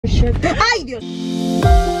check. ¡Ay, Dios!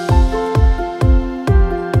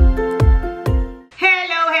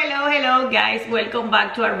 Hello guys, welcome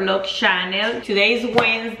back to our vlog channel. Today is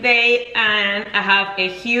Wednesday and I have a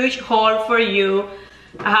huge haul for you.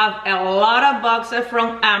 I have a lot of boxes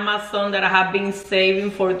from Amazon that I have been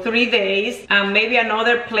saving for 3 days, and maybe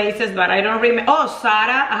another places, but I don't remember. Oh,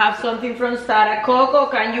 Zara, I have something from Zara. Coco,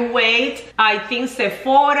 can you wait? I think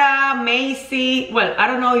Sephora, Macy. Well, I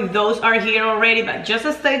don't know if those are here already, but just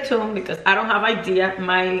stay tuned because I don't have idea.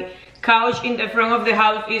 My couch in the front of the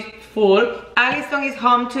house is full. Allison is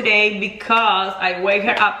home today because I wake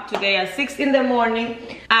her up today at 6 in the morning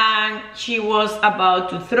and she was about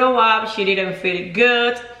to throw up. She didn't feel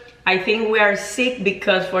good. I think we are sick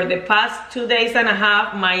because for the past 2 days and a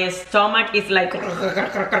half my stomach is like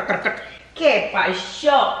 ¿Qué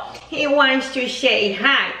pasó? He wants to say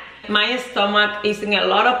hi. My stomach is in a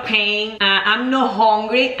lot of pain. I'm not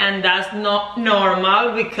hungry and that's not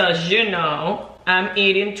normal because you know I'm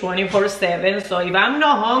eating 24/7, so if I'm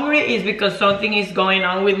not hungry it's because something is going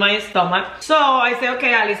on with my stomach. So I say,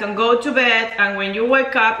 okay, Allison, go to bed, and when you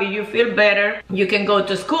wake up, if you feel better, you can go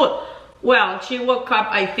to school. Well, she woke up,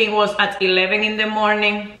 I think it was at 11 in the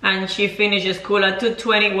morning, and she finished school at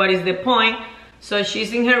 2:20. What is the point? So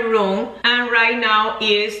she's in her room, and right now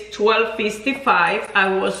is 12:55. I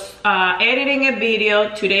was editing a video.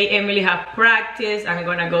 Today Emily have practice. I'm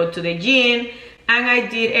gonna go to the gym. And I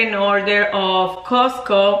did an order of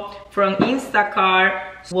Costco from Instacart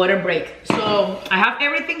water break. So I have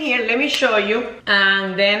everything here. Let me show you.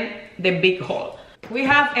 And then the big haul. We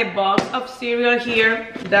have a box of cereal here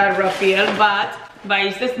that Rafael bought, but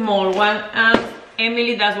it's a small one. And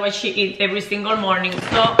Emily, that's what she eats every single morning.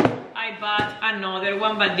 So I bought another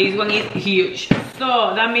one, but this one is huge.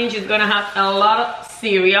 So that means she's gonna have a lot of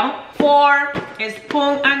cereal. For a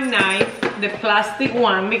spoon and knife, the plastic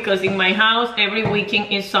one, because in my house every weekend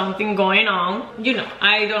is something going on. You know,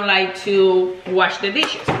 I don't like to wash the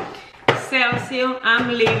dishes. Celsius, I'm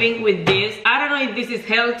living with this. I don't know if this is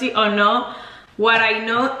healthy or not. What I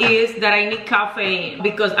know is that I need caffeine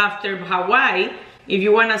because after Hawaii, if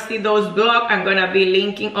you want to see those vlogs, I'm gonna be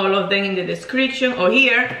linking all of them in the description or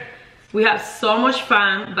here. We have so much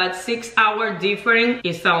fun, but 6 hours difference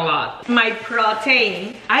is a lot. My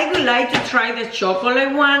protein, I would like to try the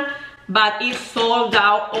chocolate one, but it's sold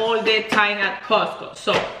out all the time at Costco.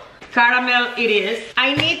 So caramel it is.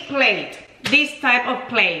 I need plate, this type of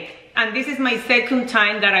plate, and this is my second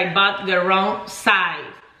time that I bought the wrong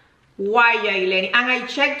size. Why, Yaileni? And I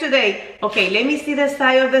checked today. Okay, let me see the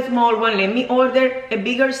size of the small one. Let me order a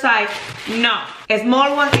bigger size. No, a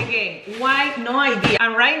small one again. Why? No idea.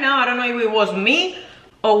 And right now I don't know if it was me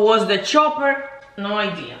or was the chopper. No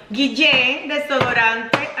idea. Guillén,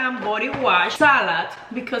 desodorante and body wash. Salad,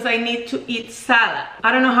 because I need to eat salad.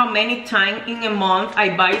 I don't know how many times in a month I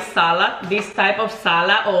buy salad, this type of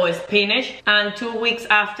salad or spinach, and 2 weeks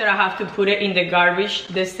after I have to put it in the garbage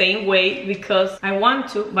the same way because I want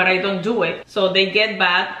to, but I don't do it. So they get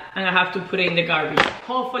bad and I have to put it in the garbage.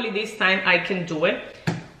 Hopefully this time I can do it.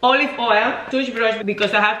 Olive oil, toothbrush,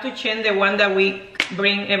 because I have to change the one that we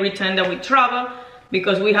bring every time that we travel,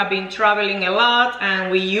 because we have been traveling a lot and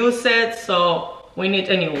we use it, so we need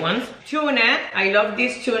a new one. Tuna, I love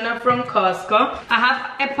this tuna from Costco. I have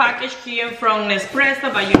a package here from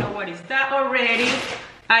Nespresso, but you know what is that already.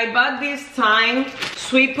 I bought this time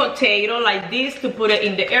sweet potato like this to put it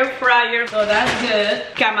in the air fryer, so that's good.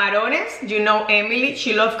 Camarones, you know Emily,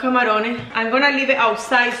 she loves camarones. I'm gonna leave it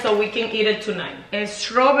outside so we can eat it tonight. And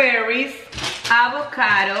strawberries,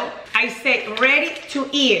 avocado. I said ready to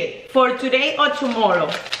eat for today or tomorrow.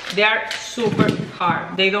 They are super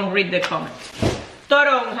hard. They don't read the comments.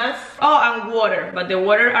 Toronjas. Oh, and water, but the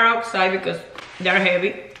water are outside because they're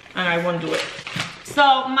heavy and I won't do it.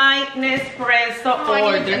 So my Nespresso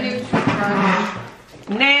order.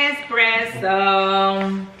 Nespresso.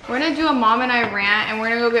 We're gonna do a mom and I rant and we're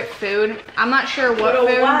gonna go get food. I'm not sure what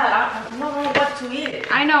food. I don't know what to eat.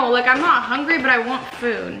 I know, like I'm not hungry, but I want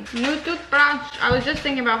food. New toothbrush. I was just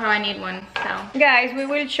thinking about how I need one, so. Guys, we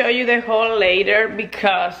will show you the haul later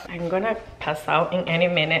because I'm gonna pass out in any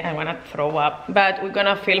minute. I wanna throw up. But we're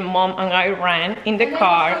gonna film mom and I rant in the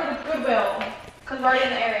car. Goodwill, because we're already in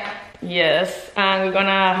the area. Yes, and we're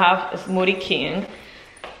gonna have a Smoothie King.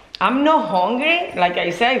 I'm not hungry, like I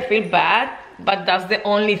said, I feel bad, but that's the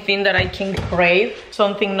only thing that I can crave,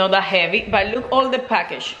 something not that heavy. But look all the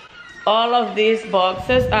package, all of these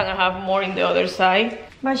boxes, and I have more in the other side.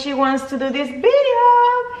 But she wants to do this video.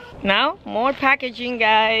 Now, more packaging,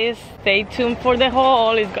 guys. Stay tuned for the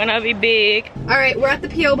haul, it's gonna be big. All right, we're at the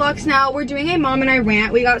P.O. box now. We're doing a mom and I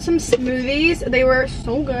rant. We got some smoothies, they were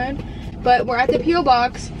so good. But we're at the P.O.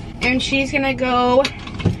 box and she's gonna go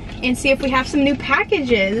and see if we have some new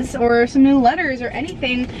packages or some new letters or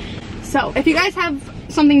anything. So if you guys have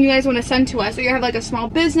something you guys want to send to us, or you have like a small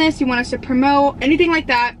business you want us to promote, anything like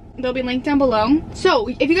that, they'll be linked down below. So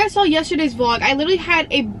if you guys saw yesterday's vlog, I literally had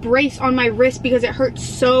a brace on my wrist because it hurt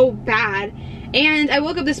so bad. And I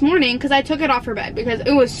woke up this morning because I took it off for bed because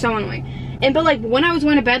it was so annoying. And but like when I was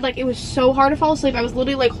going to bed, like it was so hard to fall asleep. I was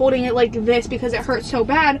literally like holding it like this because it hurt so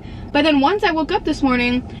bad. But then once I woke up this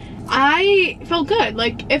morning, I felt good.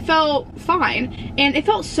 Like it felt fine, and it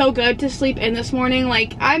felt so good to sleep in this morning.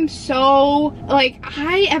 Like I'm so like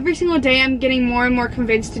every single day I'm getting more and more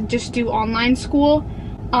convinced to just do online school.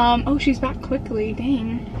 Oh, she's back quickly.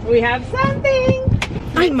 Dang, we have something.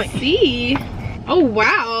 I might see. Oh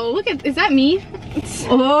wow, look at, is that me?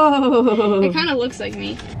 Oh, it kind of looks like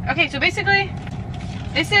me. Okay, so basically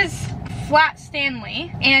this is Flat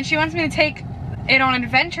Stanley, and she wants me to take it on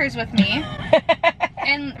adventures with me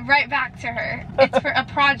and write back to her. It's for a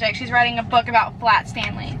project. She's writing a book about Flat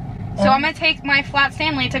Stanley. So I'm gonna take my Flat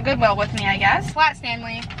Stanley to Goodwill with me, I guess. Flat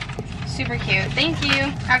Stanley, super cute. Thank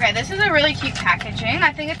you. Okay, this is a really cute packaging.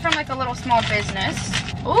 I think it's from like a little small business.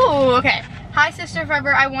 Ooh, okay. Hi Sister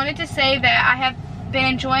Forever, I wanted to say that I have been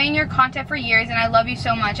enjoying your content for years and I love you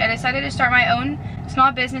so much. I decided to start my own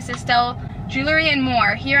small business to sell jewelry and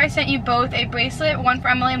more. Here I sent you both a bracelet, one for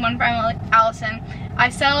Emily and one for Allison. I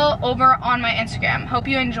sell over on my Instagram. Hope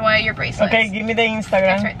you enjoy your bracelets. Okay, give me the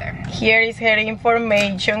Instagram. It's right there. Here is her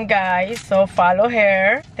information, guys, so follow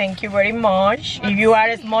her. Thank you very much. If you are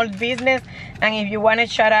a small business and if you want a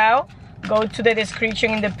shout out, go to the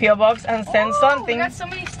description in the PO box and send something. We got so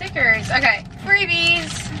many stickers. Okay,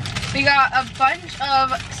 freebies. We got a bunch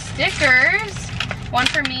of stickers. One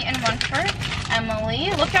for me and one for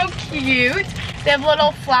Emily. Look how cute. They have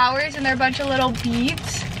little flowers and they're a bunch of little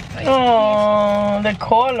beads. Oh, the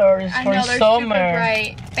colors for they're summer. Super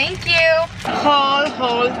bright. Thank you.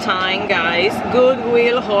 Whole time, guys.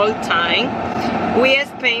 Goodwill whole time. We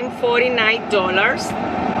spent $49.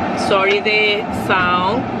 Sorry the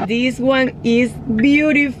sound. This one is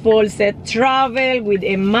beautiful. Set travel with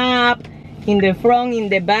a map in the front, in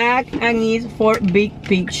the back, and it's for big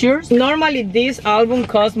pictures. Normally this album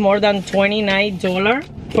costs more than $29.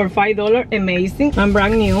 For $5, amazing and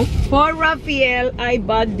brand new. For Rafael, I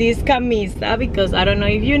bought this camisa because I don't know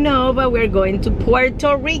if you know, but we're going to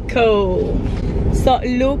Puerto Rico. So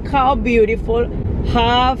look how beautiful.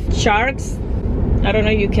 Have sharks. I don't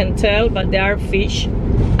know if you can tell, but they are fish.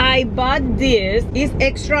 I bought this. It's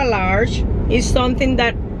extra large. It's something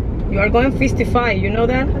that you are going 55, you know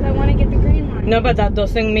that? Because I want to get the green one. No, but that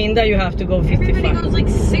doesn't mean that you have to go 55. Everybody goes like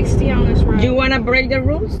 60 on this road. You want to break the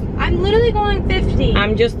rules? I'm literally going 50.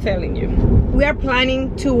 I'm just telling you. We are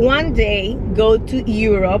planning to one day go to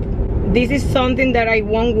Europe. This is something that I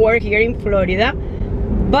won't wear here in Florida,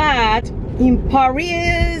 but in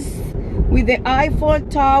Paris with the Eiffel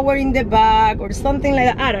Tower in the back or something like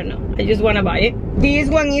that. I don't know. I just want to buy it. This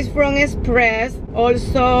one is from Express,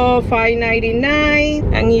 also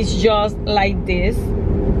 $5.99, and it's just like this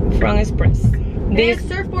from Express. They have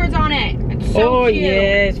surfboards on it. It's so cute.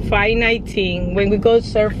 Yes, $5.19. When we go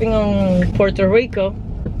surfing on Puerto Rico,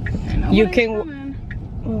 you can.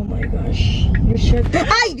 Oh my gosh! You should.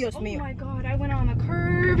 Ay, Dios mío! Oh my God! I went on a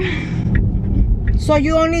curve. So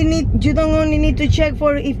you don't only need to check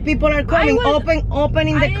for if people are coming.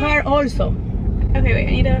 Opening the car also. Okay, wait.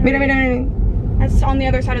 I need to. Mira. That's on the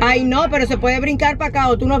other side of the Ay, no, pero se puede brincar para acá.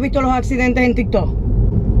 ¿O tú no has visto los accidentes en TikTok?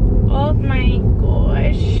 Oh my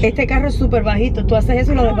gosh. Este carro es súper bajito. Tú haces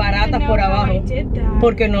eso y lo desbaratas por abajo.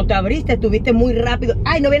 Porque no te abriste, estuviste muy rápido.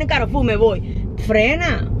 Ay, no viene carro, me voy.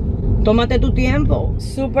 Frena. Tómate tu tiempo.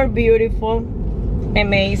 Super beautiful.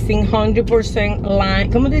 Amazing. 100% line.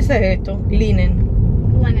 ¿Cómo dice esto? Linen.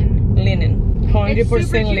 100%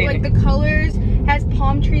 linen. Like the colors has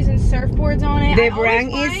palm trees and surfboards on it. The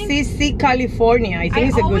brand is CC California. I think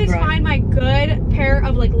it's a good brand. I always find my good pair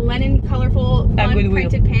of like linen, colorful,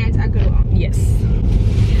 unprinted pants at Goodwill. Yes.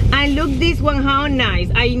 And look this one, how nice.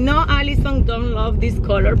 I know Allison don't love this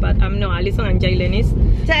color, but I'm no Allison and Jalen is.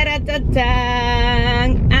 Ta-da-ta-ta.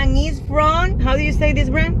 And it's from, how do you say this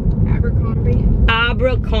brand?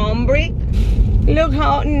 Abercrombie. Look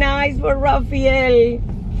how nice for Rafael.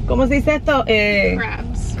 ¿Cómo se dice esto?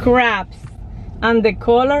 Crabs. And the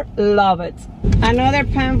color, love it. Another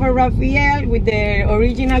pant for Rafael with the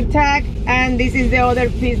original tag. And this is the other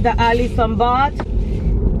piece that Allison bought.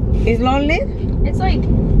 It's long sleeve? It's like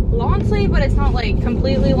long sleeve, but it's not like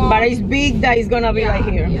completely long. But it's big that it's gonna be like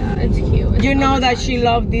here. Yeah, it's cute. It's you know that she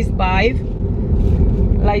loved this vibe.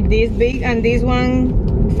 Like this big, and this one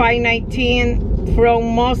 $5.19.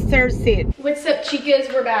 from mustard seed. What's up,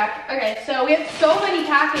 chicas? We're back. Okay, so we have so many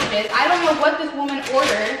packages. I don't know what this woman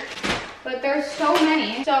ordered, but there's so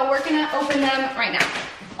many. So we're gonna open them right now.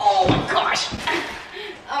 Oh my gosh.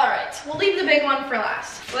 All right, we'll leave the big one for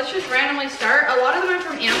last. Let's just randomly start. A lot of them are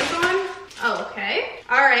from Amazon. Oh, okay.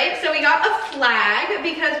 All right, so we got a flag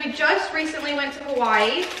because we just recently went to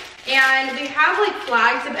Hawaii and they have like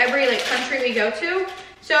flags of every like country we go to.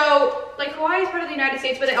 So like Hawaii is part of the United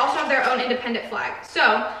States, but they also have their own independent flag.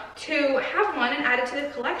 So to have one and add it to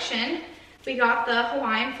the collection, we got the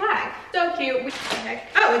Hawaiian flag. So cute.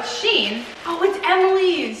 Oh, it's Sheen. Oh, it's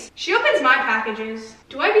Emily's. She opens my packages.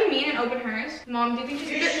 Do I be mean and open hers? Mom, do you think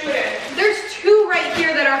you should? There's two right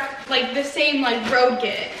here that are like the same like road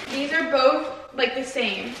kit. These are both like the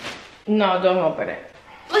same. No, don't open it.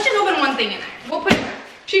 Let's just open one thing in there. We'll put it there.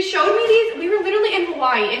 She showed me these. We were literally in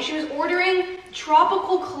Hawaii and she was ordering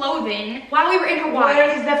tropical clothing while we were in Hawaii. Where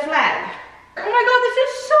is the flag? Oh my god, this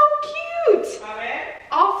is so cute.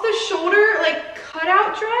 Off the shoulder, like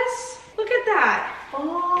cutout dress. Look at that.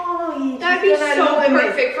 Oh, that'd be so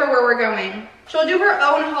perfect for where we're going. She'll do her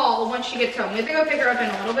own haul once she gets home. We have to go pick her up in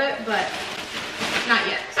a little bit, but not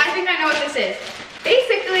yet. So I think I know what this is.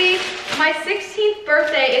 Basically, my 16th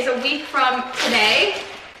birthday is a week from today,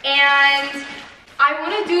 and I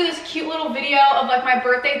want to do this cute little video of like my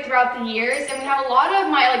birthday throughout the years, and we have a lot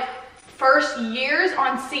of my like first years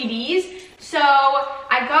on CDs. So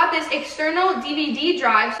I got this external DVD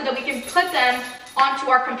drive so that we can put them onto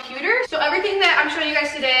our computer. So everything that I'm showing you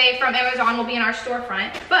guys today from Amazon will be in our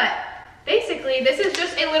storefront. But basically, this is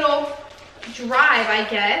just a little drive, I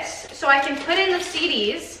guess. So I can put in the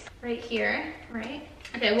CDs right here, right?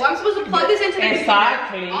 Okay, well, I'm supposed to plug this into the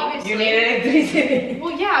computer, obviously. You need electricity.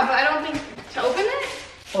 Well, yeah, but I don't think to open it.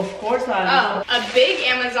 Of course I Oh, a big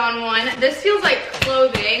Amazon one. This feels like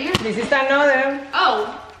clothing. This is another.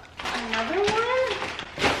 Oh, another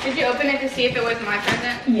one? Did you open it to see if it was my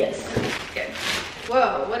present? Yes. Good.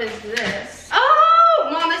 Whoa, what is this? Oh,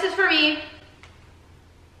 Mom, this is for me.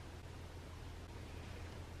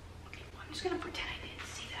 Okay, well, I'm just gonna pretend I didn't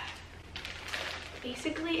see that.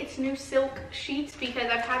 Basically, it's new silk sheets because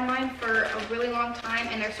I've had mine for a really long time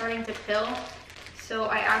and they're starting to pill. So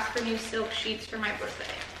I asked for new silk sheets for my birthday.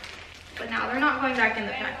 But now they're not going back in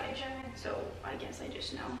the package. So I guess I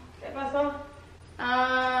just know. ¿Qué pasó?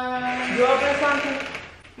 You open something?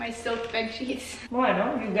 My silk bed sheets.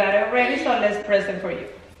 Bueno, you got it ready, so let's present for you.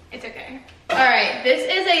 It's okay. All right, this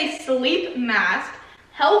is a sleep mask.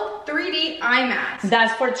 Health 3D eye mask.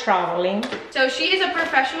 That's for traveling. So she is a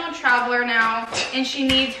professional traveler now, and she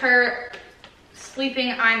needs her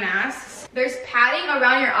sleeping eye masks. There's padding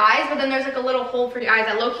around your eyes, but then there's like a little hole for your eyes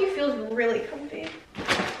that low-key feels really comfy.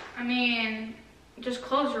 I mean, just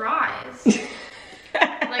close your eyes.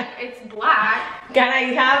 Like, it's black. Can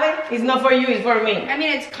I have it? It's not for you, it's for me. I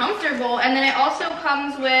mean, it's comfortable, and then it also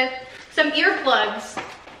comes with some earplugs.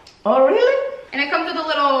 Oh, really? And it comes with a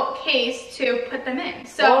little case to put them in.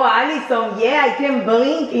 So, oh, Alison, yeah, I can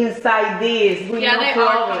blink inside this. Yeah, they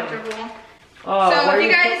are comfortable. Oh, so if you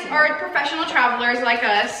guys are professional travelers like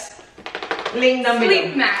us, link them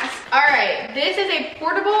sleep mask. All right, this is a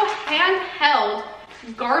portable handheld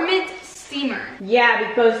garment steamer. Yeah,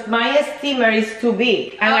 because my steamer is too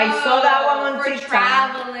big, and I saw that one on TikTok. For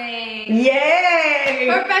traveling. Yay!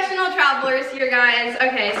 Professional travelers here, guys.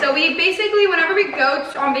 Okay, so we basically, whenever we go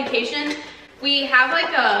on vacation, we have like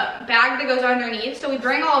a bag that goes underneath. So we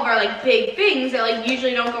bring all of our like big things that like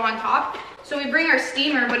usually don't go on top. So we bring our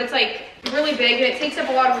steamer, but it's like really big and it takes up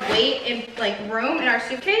a lot of weight and like room in our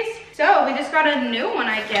suitcase. So we just got a new one,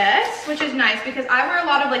 I guess, which is nice because I wear a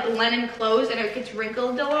lot of like linen clothes and it gets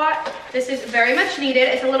wrinkled a lot. This is very much needed.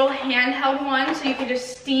 It's a little handheld one, so you can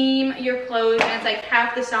just steam your clothes and it's like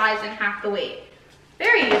half the size and half the weight.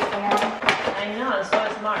 Very useful, Mom. I know,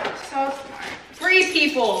 so smart. So smart. Free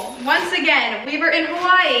people. Once again, we were in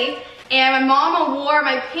Hawaii and my mama wore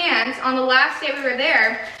my pants on the last day we were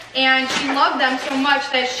there, and she loved them so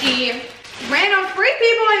much that she ran on Free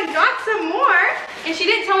People and got some more, and she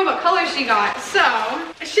didn't tell me what color she got. So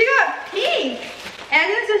she got pink, and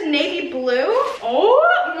this is navy blue.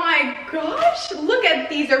 Oh my gosh, look at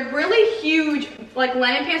these. They're really huge like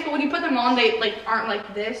linen pants, but when you put them on, they like aren't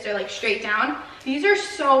like this, they're like straight down. These are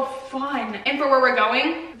so fun, and for where we're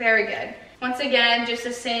going, very good. Once again, just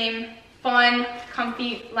the same fun,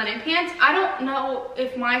 comfy linen pants. I don't know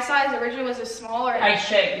if my size originally was a small or I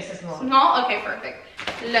shake, this is small. Small? Okay, perfect.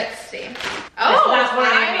 Let's see. Oh,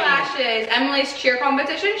 eyelashes. Emily's cheer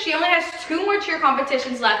competition. She only has 2 more cheer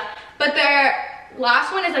competitions left, but their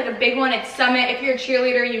last one is like a big one. It's Summit. If you're a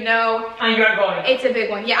cheerleader, you know. And you're going. It's a big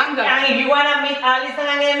one. Yeah, I'm going. And if you want to meet Alison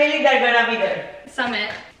and Emily, they're going to be there.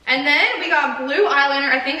 Summit. And then we got blue eyeliner,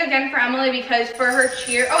 I think again for Emily because for her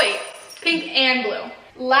cheer, oh wait, pink and blue.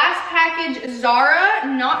 Last package, Zara,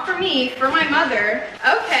 not for me, for my mother.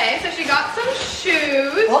 Okay, so she got some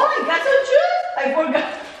shoes. Oh, I got some shoes? I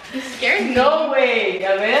forgot. You scared me. No way,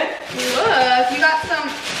 a ver. Look, you got some.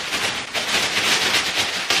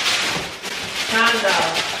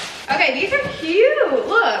 Sandals. Okay, these are cute.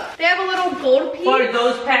 Look, they have a little gold piece. For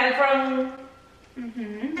those pants from...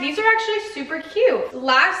 These are actually super cute.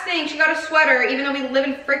 Last thing, she got a sweater, even though we live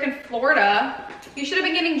in freaking Florida. You should have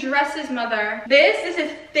been getting dresses, mother. This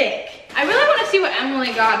is thick. I really want to see what Emily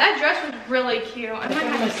got. That dress was really cute. I might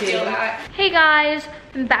have to steal that. Hey guys,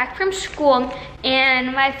 I'm back from school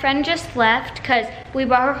and my friend just left because we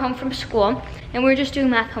brought her home from school and we're just doing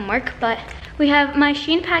math homework, but we have my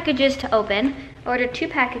Shein packages to open. I ordered 2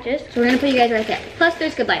 packages, so we're gonna put you guys right there. Plus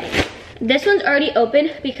there's good lighting. This one's already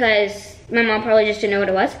open because my mom probably just didn't know what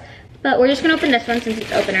it was. But we're just gonna open this one since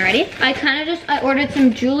it's open already. I ordered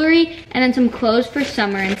some jewelry and then some clothes for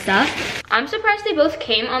summer and stuff. I'm surprised they both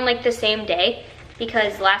came on like the same day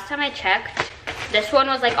because last time I checked, this one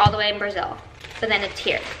was like all the way in Brazil, but then it's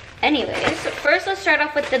here. Anyways, first let's start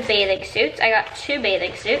off with the bathing suits. I got 2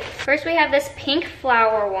 bathing suits. First we have this pink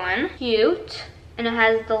flower one, cute. And it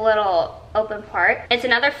has the little open part. It's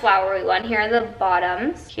another flowery one. Here are the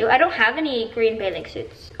bottoms. Cute. I don't have any green bathing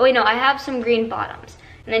suits. Oh wait, no, I have some green bottoms.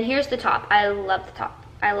 And then here's the top. I love the top.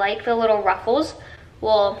 I like the little ruffles.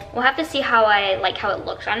 We'll have to see how I like how it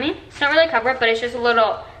looks on me. It's not really cover up, but it's just a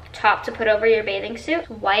little top to put over your bathing suit. It's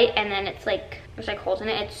white and then it's like, there's like holes in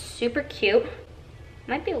it. It's super cute.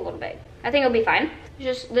 Might be a little big. I think it'll be fine.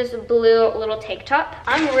 Just this blue little tank top.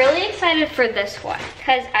 I'm really excited for this one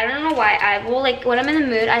because I don't know why. When I'm in the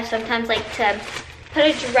mood, I sometimes like to put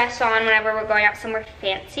a dress on whenever we're going out somewhere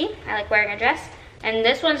fancy. I like wearing a dress. And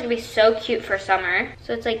this one's gonna be so cute for summer.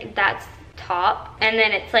 So it's like, that's top. And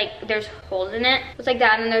then it's like, there's holes in it. It's like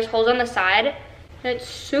that, and then there's holes on the side. And it's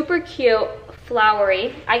super cute,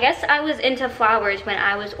 flowery. I guess I was into flowers when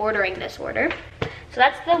I was ordering this order. So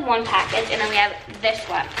that's the one package, and then we have this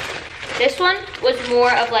one. This one was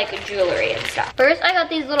more of like jewelry and stuff. First, I got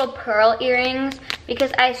these little pearl earrings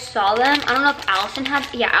because I saw them. I don't know if Allison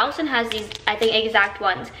has, yeah, Allison has these, I think, exact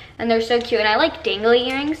ones. And they're so cute, and I like dangly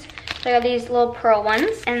earrings. So I got these little pearl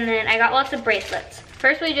ones, and then I got lots of bracelets.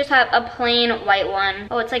 First, we just have a plain white one.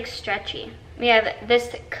 Oh, it's like stretchy. We have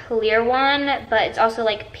this clear one, but it's also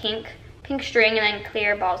like pink string and then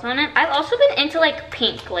clear balls on it. I've also been into like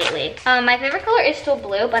pink lately. My favorite color is still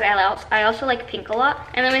blue, but I also like pink a lot.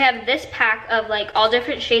 And then we have this pack of like all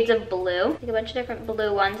different shades of blue. Like a bunch of different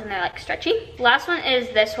blue ones, and they're like stretchy. Last one is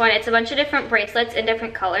this one. It's a bunch of different bracelets in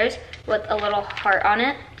different colors with a little heart on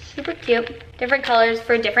it. Super cute. Different colors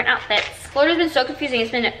for different outfits. Florida's been so confusing.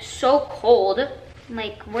 It's been so cold.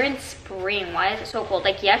 Like, we're in spring. Why is it so cold?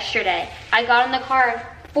 Like yesterday, I got in the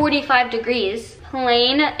car 45 degrees.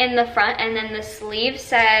 Plain in the front, and then the sleeve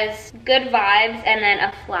says good vibes and then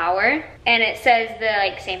a flower, and it says the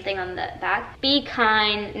like same thing on the back. Be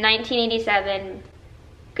kind, 1987,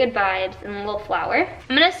 good vibes, and a little flower.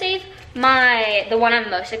 I'm gonna save the one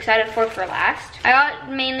I'm most excited for last. I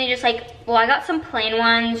got mainly just like, well, I got some plain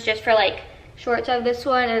ones just for like shorts. I have this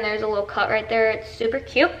one, and there's a little cut right there. It's super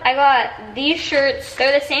cute. I got these shirts.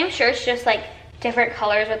 They're the same shirts, just like different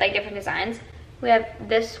colors with like different designs. We have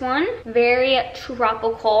this one, very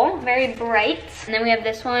tropical, very bright. And then we have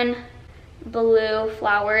this one, blue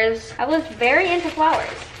flowers. I was very into flowers.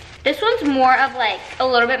 This one's more of like a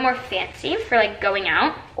little bit more fancy for like going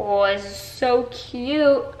out. Oh, it's so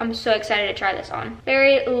cute. I'm so excited to try this on.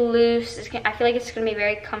 Very loose. I feel like it's gonna be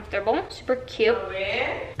very comfortable. Super cute.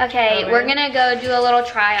 Okay, we're gonna go do a little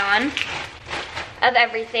try on of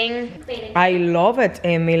everything. I love it,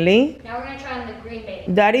 Emily. Now we're gonna try on the green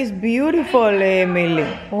bathing. That is beautiful,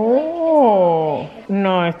 Emily. Oh,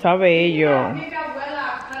 no, está bello.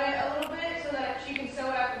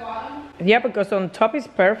 Yeah, because on top is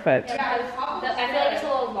perfect. I feel like it's a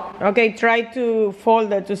little long. Okay, try to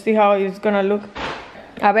fold it to see how it's gonna look.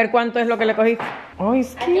 A ver cuánto es lo que le cogiste. Oh,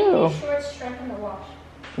 it's I think cute. these shorts shrunk in the wash.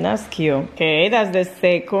 That's cute. Okay, that's the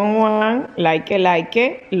second one. Like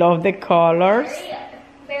it. Love the colors.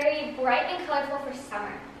 Very bright and colorful for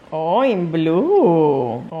summer. Oh, in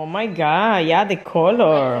blue. Oh my God, yeah, the color.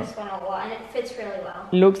 I like this one a lot, and it fits really well.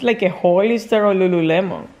 Looks like a Hollister or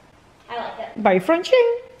Lululemon. I like it. By Francine.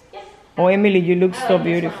 Yes. Oh, Emily, you look I so like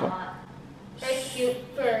this beautiful. one a lot. Very cute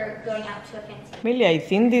for going out to a fancy. Emily, I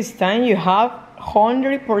think this time you have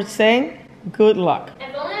 100% good luck.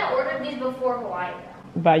 If only I ordered these before Hawaii.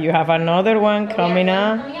 But you have another one coming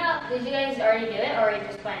up. Coming up. Did you guys already do it, or are you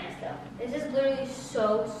just planning still? This is literally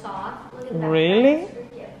so soft. Look at that. Really? Super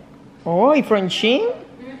cute. Oh, from Shein?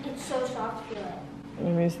 so soft, feel it.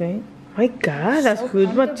 Let me see. My God, that's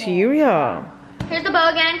good material. Here's the bow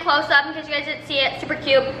again, close up in case you guys didn't see it. Super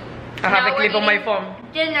cute. I have a clip on my phone.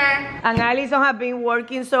 Dinner. And Alison has been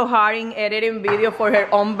working so hard in editing video for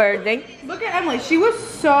her own birthday. Look at Emily. She was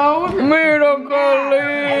so Mira qué Look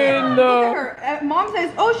at linda. her. Mom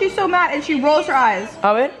says, "Oh, she's so mad," and she rolls her eyes.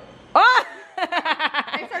 A ver. Oh!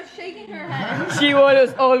 I start shaking her head. She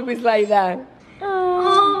was always like that.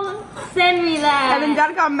 Oh, send me that. And then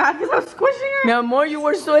Dad got mad because I was squishing her. Mi amor, you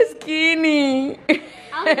were so skinny.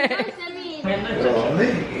 Send me. ¿Dónde?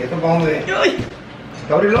 ¿Y esto para dónde?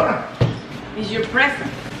 ¿Está abrilona? It's your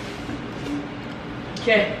present.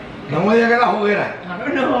 Okay. No me digas que la juguera. I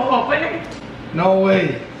don't know. Open it. No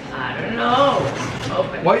way. I don't know.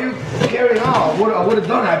 Open. Why you carrying on? I would have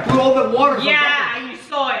done it. I put all the water. Yeah, you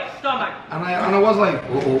saw it. Stomach. And I was like,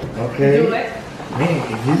 okay. Do it.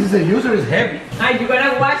 Man, if this is a user, it's heavy. And you're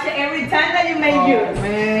gonna wash it every time that you make use.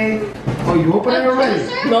 Man. Oh, you open it already?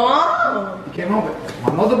 No. You can't open it.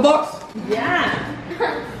 Another box? Yeah.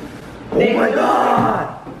 Oh my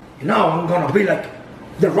God. Now I'm gonna be like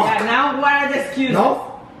the Rock. Yeah, now what are the excuses?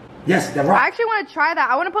 No? Yes, the I Rock. actually want to try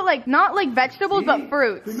that. I want to put like not like vegetables but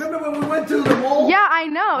fruits. Remember when we went to the mall? Yeah, I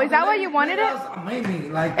know. Is that why you wanted it?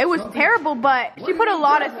 Amazing. Like It was terrible, but she put a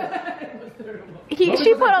lot of.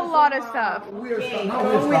 She put a lot of stuff. Weird stuff. Not Go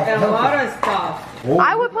weird with stuff. a lot of stuff. Oh.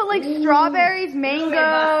 I would put like strawberries,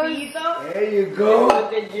 mangoes, There you go.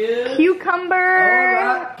 cucumber.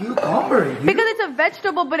 Alright, cucumber. Because it's a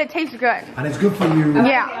vegetable, but it tastes good. And it's good for you.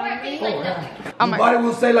 Yeah. Oh my Somebody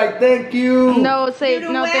will say like, thank you. No, say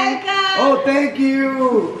no thank. Oh, thank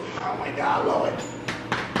you. Oh my God, Lord.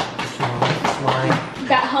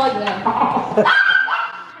 That hug though.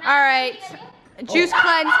 All right. Juice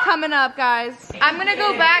cleanse coming up, guys. I'm gonna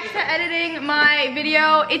go back to editing my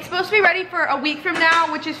video. It's supposed to be ready for a week from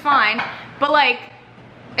now, which is fine. But like,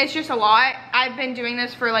 it's just a lot. I've been doing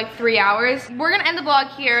this for like 3 hours. We're gonna end the vlog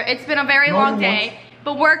here. It's been a very long day.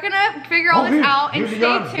 But we're gonna figure all this out and stay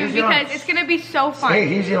tuned because it's gonna be so fun. Hey,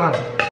 here's your lunch.